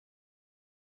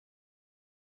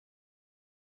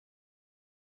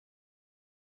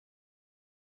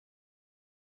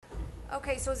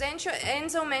Okay, so as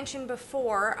Enzo mentioned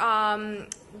before,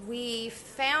 we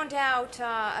found out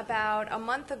about a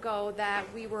month ago that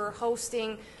we were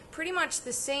hosting pretty much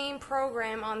the same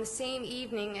program on the same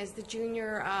evening as the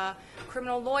Junior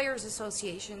Criminal Lawyers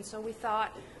Association. So we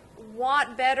thought,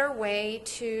 what better way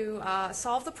to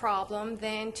solve the problem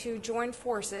than to join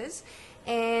forces?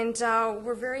 And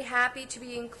we're very happy to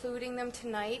be including them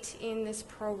tonight in this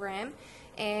program.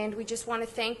 And we just want to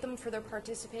thank them for their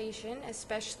participation,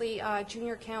 especially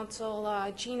Junior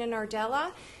Counsel Gina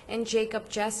Nardella and Jacob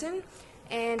Jessen.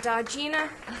 And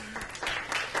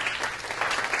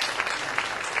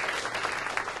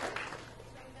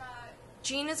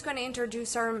Gina's going to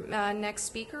introduce our next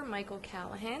speaker, Michael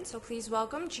Callahan. So please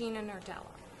welcome Gina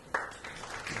Nardella.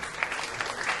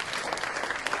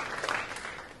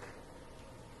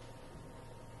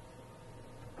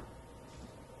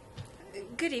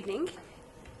 Good evening.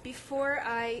 Before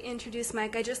I introduce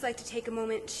Mike, I'd just like to take a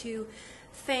moment to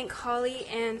thank Holly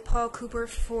and Paul Cooper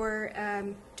for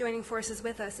joining forces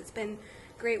with us. It's been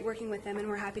great working with them, and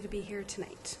we're happy to be here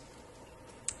tonight.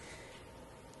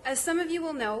 As some of you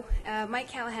will know, Mike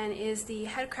Callahan is the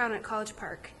head crown at College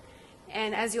Park.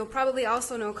 And as you'll probably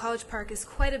also know, College Park is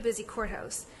quite a busy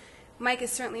courthouse. Mike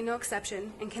is certainly no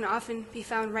exception and can often be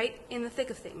found right in the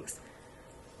thick of things.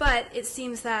 But it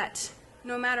seems that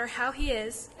no matter how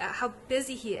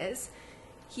busy he is,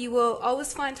 he will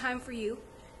always find time for you,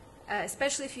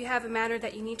 especially if you have a matter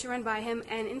that you need to run by him,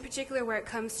 and in particular where it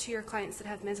comes to your clients that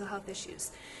have mental health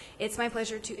issues. It's my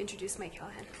pleasure to introduce Mike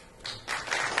Callahan.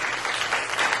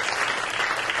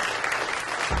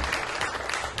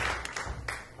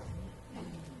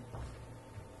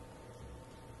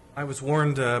 I was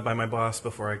warned by my boss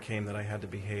before I came that I had to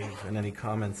behave in any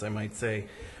comments I might say.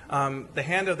 The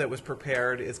handout that was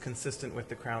prepared is consistent with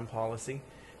the Crown policy.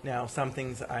 Now, some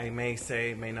things I may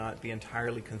say may not be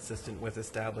entirely consistent with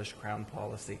established Crown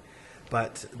policy,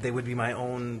 but they would be my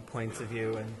own points of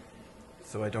view, and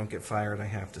so I don't get fired, I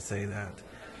have to say that.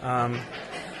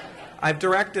 I've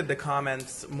directed the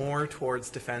comments more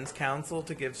towards defense counsel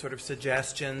to give sort of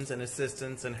suggestions and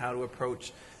assistance on how to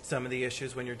approach some of the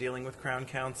issues when you're dealing with Crown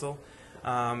counsel.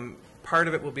 Part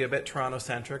of it will be a bit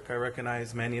Toronto-centric. I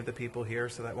recognize many of the people here,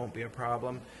 so that won't be a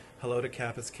problem. Hello to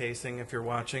Kappas Casing if you're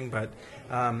watching. But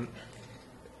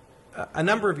a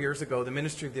number of years ago, the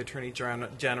Ministry of the Attorney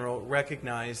General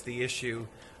recognized the issue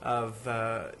of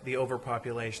the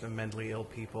overpopulation of mentally ill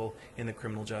people in the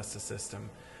criminal justice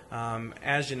system.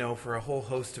 As you know, for a whole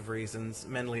host of reasons,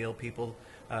 mentally ill people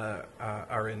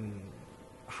are in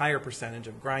higher percentage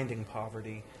of grinding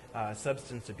poverty,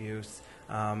 substance abuse,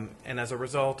 and as a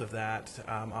result of that,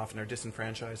 often are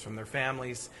disenfranchised from their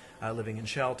families, living in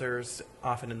shelters,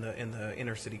 often in the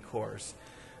inner city cores.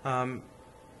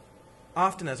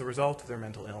 Often as a result of their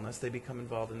mental illness, they become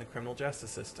involved in the criminal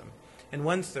justice system. And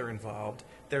once they're involved,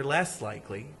 they're less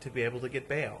likely to be able to get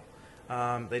bail.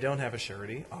 They don't have a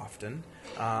surety, often.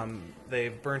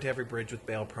 They've burnt every bridge with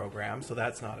bail programs, so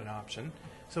that's not an option.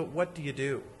 So what do you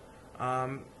do?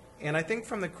 And I think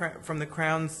from the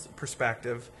Crown's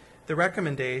perspective, the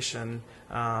recommendation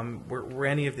were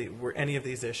any of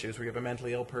these issues where you have a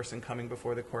mentally ill person coming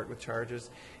before the court with charges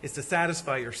is to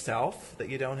satisfy yourself that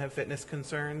you don't have fitness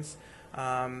concerns.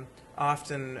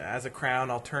 Often, as a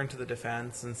Crown, I'll turn to the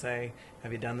defense and say,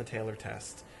 have you done the Taylor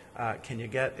test? Can you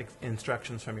get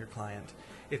instructions from your client?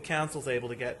 If counsel's able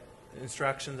to get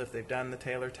instructions if they've done the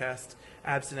Taylor test,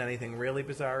 absent anything really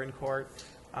bizarre in court,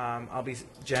 I'll be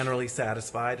generally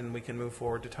satisfied and we can move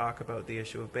forward to talk about the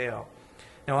issue of bail.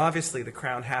 Now, obviously, the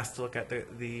Crown has to look at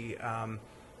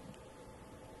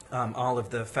all of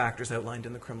the factors outlined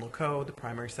in the criminal code, the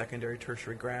primary, secondary,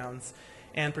 tertiary grounds,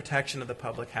 and protection of the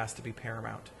public has to be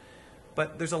paramount.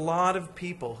 But there's a lot of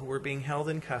people who are being held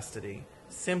in custody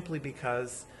simply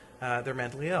because they're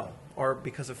mentally ill or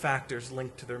because of factors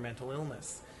linked to their mental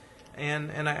illness.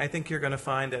 And I think you're going to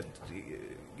find that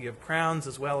you have Crowns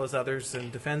as well as others in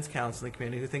defense counsel in the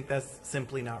community who think that's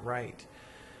simply not right.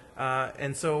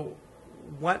 And so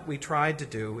what we tried to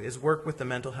do is work with the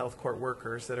mental health court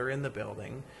workers that are in the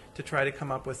building to try to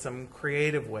come up with some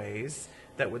creative ways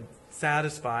that would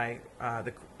satisfy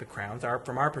the Crowns,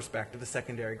 from our perspective, the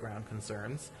secondary ground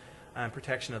concerns,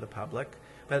 protection of the public,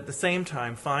 but at the same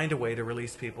time find a way to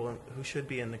release people who should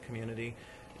be in the community,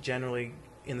 generally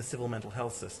in the civil mental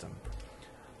health system.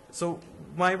 So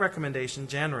my recommendation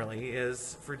generally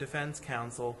is for defense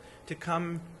counsel to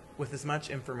come with as much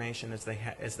information as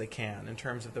they can in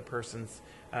terms of the person's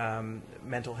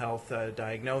mental health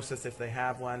diagnosis, if they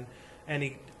have one,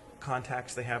 any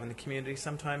contacts they have in the community.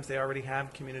 Sometimes they already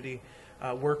have community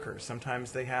workers.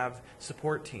 Sometimes they have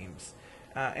support teams.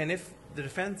 And if the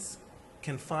defense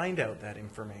can find out that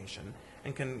information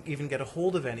and can even get a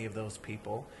hold of any of those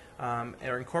people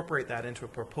or incorporate that into a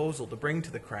proposal to bring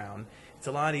to the Crown, it's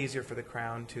a lot easier for the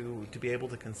Crown to be able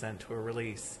to consent to a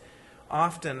release.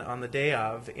 Often on the day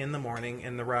of, in the morning,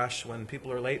 in the rush, when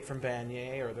people are late from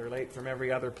Vanier or they're late from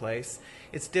every other place,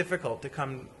 it's difficult to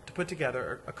put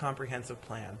together a comprehensive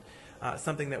plan,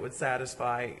 something that would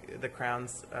satisfy the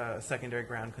Crown's secondary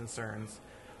ground concerns.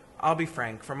 I'll be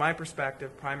frank, from my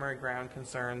perspective, primary ground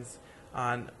concerns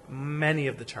on many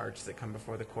of the charges that come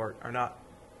before the court are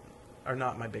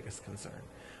not my biggest concern.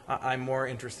 I'm more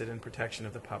interested in protection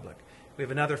of the public. We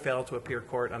have another fail to appear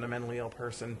court on a mentally ill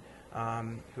person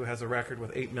who has a record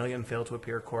with 8 million fail to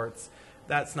appear courts.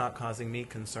 That's not causing me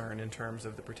concern in terms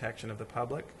of the protection of the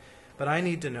public. But I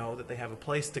need to know that they have a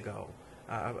place to go,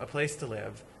 a place to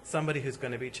live, somebody who's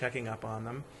going to be checking up on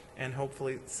them, and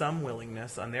hopefully some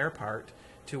willingness on their part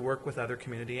to work with other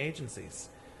community agencies.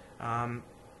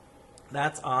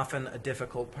 That's often a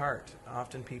difficult part.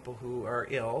 Often people who are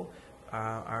ill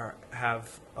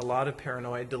have a lot of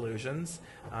paranoid delusions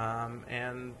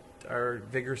and are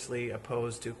vigorously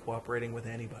opposed to cooperating with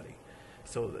anybody.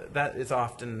 So that is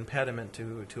often an impediment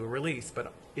to a release.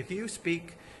 But if you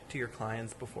speak to your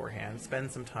clients beforehand,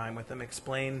 spend some time with them,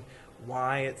 explain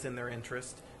why it's in their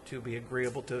interest to be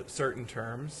agreeable to certain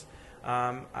terms,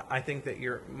 I think that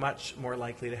you're much more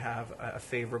likely to have a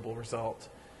favorable result.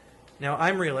 Now,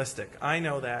 I'm realistic. I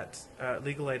know that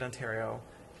Legal Aid Ontario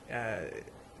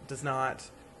does not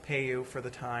pay you for the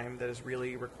time that is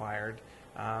really required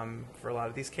for a lot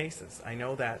of these cases. I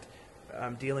know that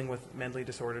dealing with mentally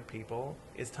disordered people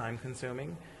is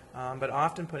time-consuming, but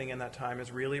often putting in that time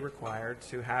is really required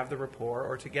to have the rapport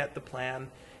or to get the plan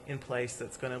in place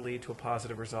that's going to lead to a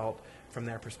positive result from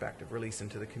their perspective, release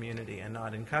into the community and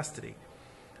not in custody.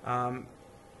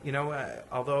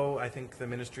 Although I think the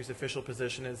ministry's official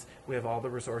position is we have all the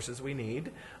resources we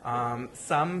need,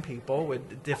 some people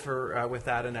would differ with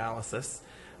that analysis.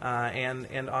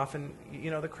 And often,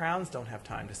 the Crowns don't have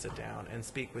time to sit down and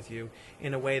speak with you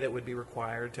in a way that would be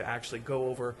required to actually go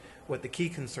over what the key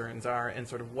concerns are and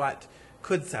sort of what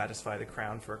could satisfy the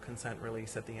Crown for a consent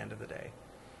release at the end of the day.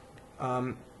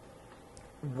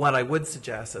 What I would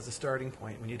suggest as a starting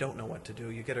point, when you don't know what to do,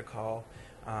 you get a call,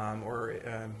 or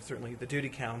certainly the Duty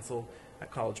Council at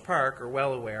College Park are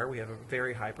well aware, we have a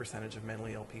very high percentage of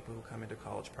mentally ill people who come into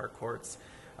College Park courts,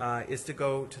 is to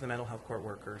go to the mental health court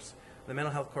workers. The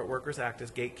mental health court workers act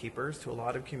as gatekeepers to a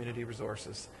lot of community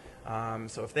resources.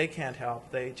 So if they can't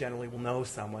help, they generally will know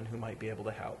someone who might be able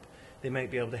to help. They might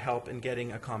be able to help in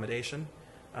getting accommodation.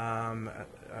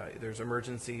 There's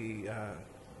emergency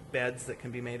beds that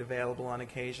can be made available on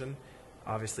occasion.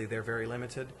 Obviously, they're very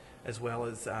limited, as well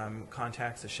as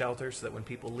contacts to shelters so that when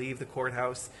people leave the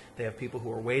courthouse, they have people who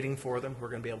are waiting for them who are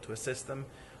going to be able to assist them.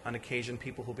 On occasion,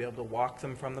 people who will be able to walk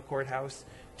them from the courthouse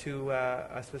to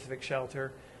a specific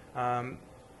shelter.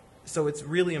 So it's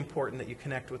really important that you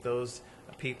connect with those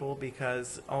people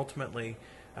because ultimately,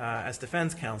 as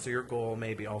defense counsel, your goal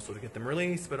may be also to get them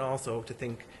released, but also to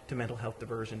think to mental health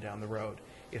diversion down the road,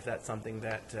 if that's something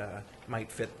that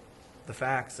might fit the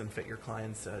facts and fit your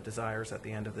client's desires at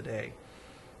the end of the day.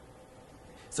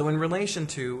 So in relation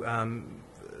to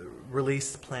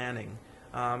release planning,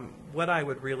 what I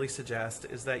would really suggest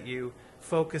is that you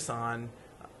focus on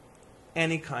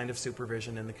any kind of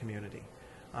supervision in the community.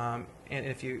 And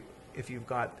if you've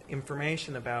got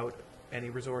information about any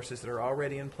resources that are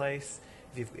already in place,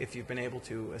 if you've been able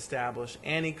to establish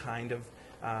any kind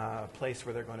of place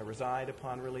where they're going to reside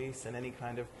upon release and any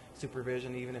kind of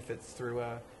supervision, even if it's through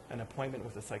an appointment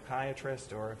with a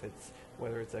psychiatrist or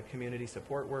whether it's a community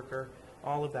support worker,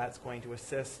 all of that's going to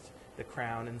assist the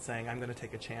Crown in saying, I'm going to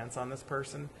take a chance on this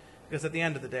person. Because at the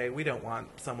end of the day, we don't want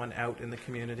someone out in the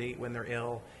community when they're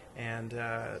ill and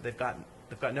they've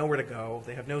got nowhere to go,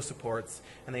 they have no supports,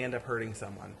 and they end up hurting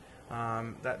someone.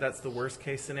 That's the worst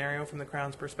case scenario from the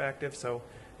Crown's perspective. So,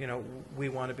 we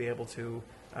want to be able to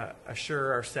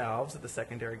assure ourselves that the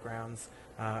secondary grounds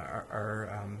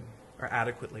are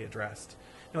adequately addressed.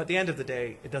 Now, at the end of the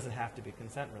day, it doesn't have to be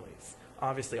consent release.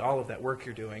 Obviously, all of that work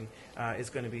you're doing is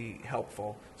going to be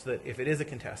helpful so that if it is a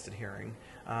contested hearing,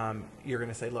 you're going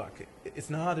to say, look, it's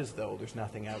not as though there's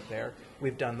nothing out there.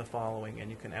 We've done the following,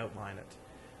 and you can outline it.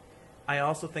 I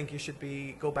also think you should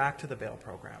go back to the bail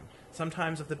program.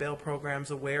 Sometimes if the bail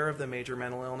program's aware of the major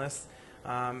mental illness,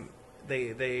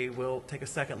 they will take a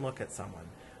second look at someone.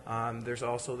 There's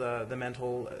also the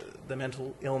mental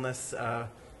illness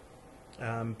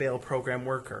bail program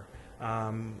worker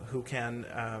who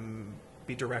can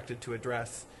be directed to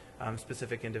address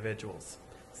specific individuals.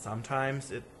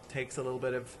 Sometimes it takes a little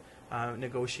bit of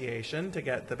negotiation to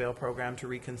get the bail program to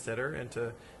reconsider and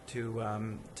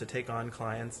to take on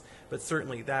clients. But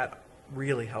certainly that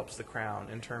really helps the Crown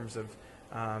in terms of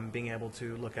being able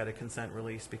to look at a consent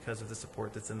release because of the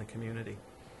support that's in the community.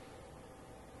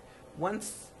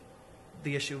 Once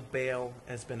the issue of bail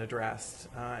has been addressed,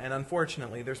 and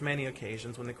unfortunately there's many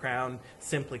occasions when the Crown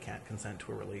simply can't consent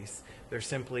to a release. There's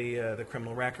simply the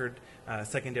criminal record,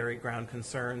 secondary ground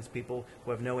concerns, people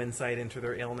who have no insight into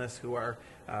their illness, who are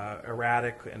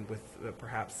erratic and with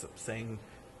perhaps saying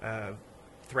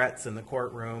threats in the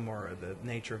courtroom, or the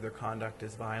nature of their conduct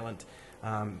is violent.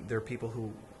 There are people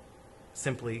who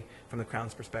simply, from the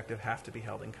Crown's perspective, have to be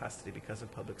held in custody because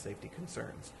of public safety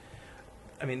concerns.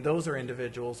 I mean, those are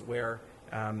individuals where,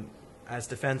 as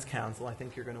defense counsel, I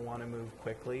think you're going to want to move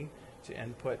quickly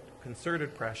and put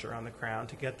concerted pressure on the Crown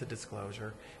to get the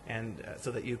disclosure, and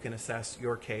so that you can assess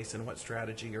your case and what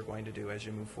strategy you're going to do as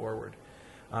you move forward.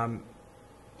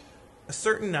 A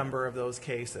certain number of those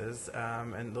cases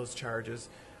and those charges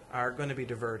are going to be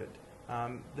diverted.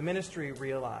 The ministry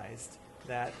realized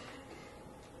that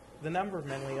the number of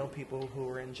mentally ill people who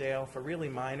were in jail for really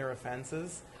minor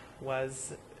offenses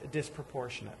was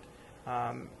disproportionate,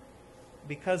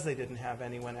 because they didn't have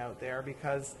anyone out there,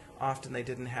 because often they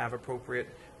didn't have appropriate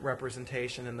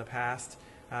representation in the past,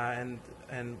 and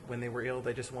when they were ill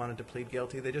they just wanted to plead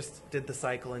guilty. They just did the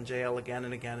cycle in jail again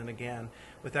and again and again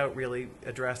without really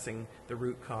addressing the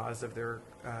root cause of their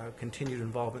continued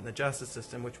involvement in the justice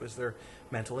system, which was their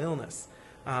mental illness.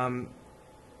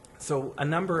 So a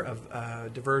number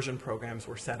of diversion programs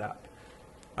were set up.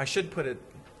 I should put it,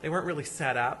 they weren't really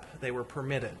set up, they were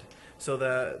permitted. So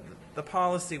the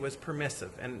policy was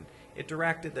permissive, and it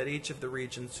directed that each of the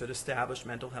regions should establish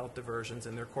mental health diversions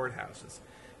in their courthouses.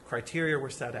 Criteria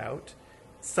were set out.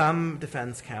 Some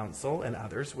defense counsel and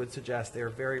others would suggest they are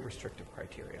very restrictive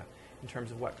criteria in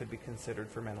terms of what could be considered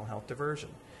for mental health diversion.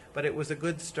 But it was a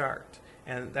good start,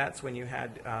 and that's when you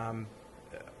had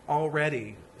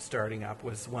already starting up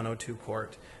was 102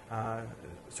 Court,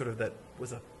 sort of that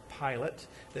was a pilot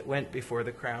that went before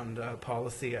the Crown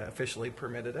policy officially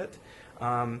permitted it.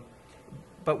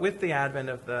 But with the advent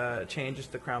of the changes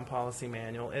to the Crown Policy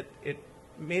Manual, it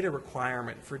made a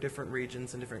requirement for different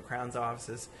regions and different Crown's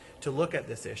offices to look at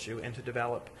this issue and to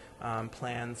develop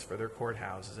plans for their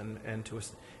courthouses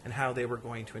and how they were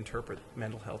going to interpret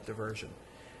mental health diversion.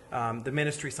 The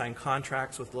ministry signed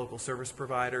contracts with local service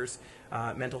providers,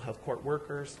 mental health court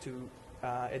workers to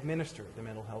administer the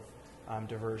mental health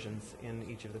diversions in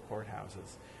each of the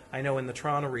courthouses. I know in the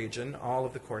Toronto region, all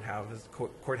of the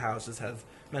courthouses have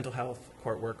mental health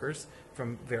court workers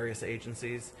from various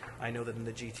agencies. I know that in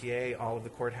the GTA, all of the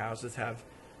courthouses have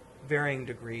varying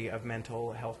degree of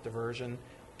mental health diversion.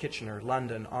 Kitchener,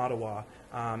 London, Ottawa,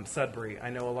 Sudbury. I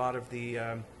know a lot of the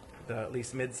at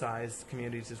least mid-sized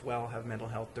communities as well have mental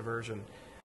health diversion.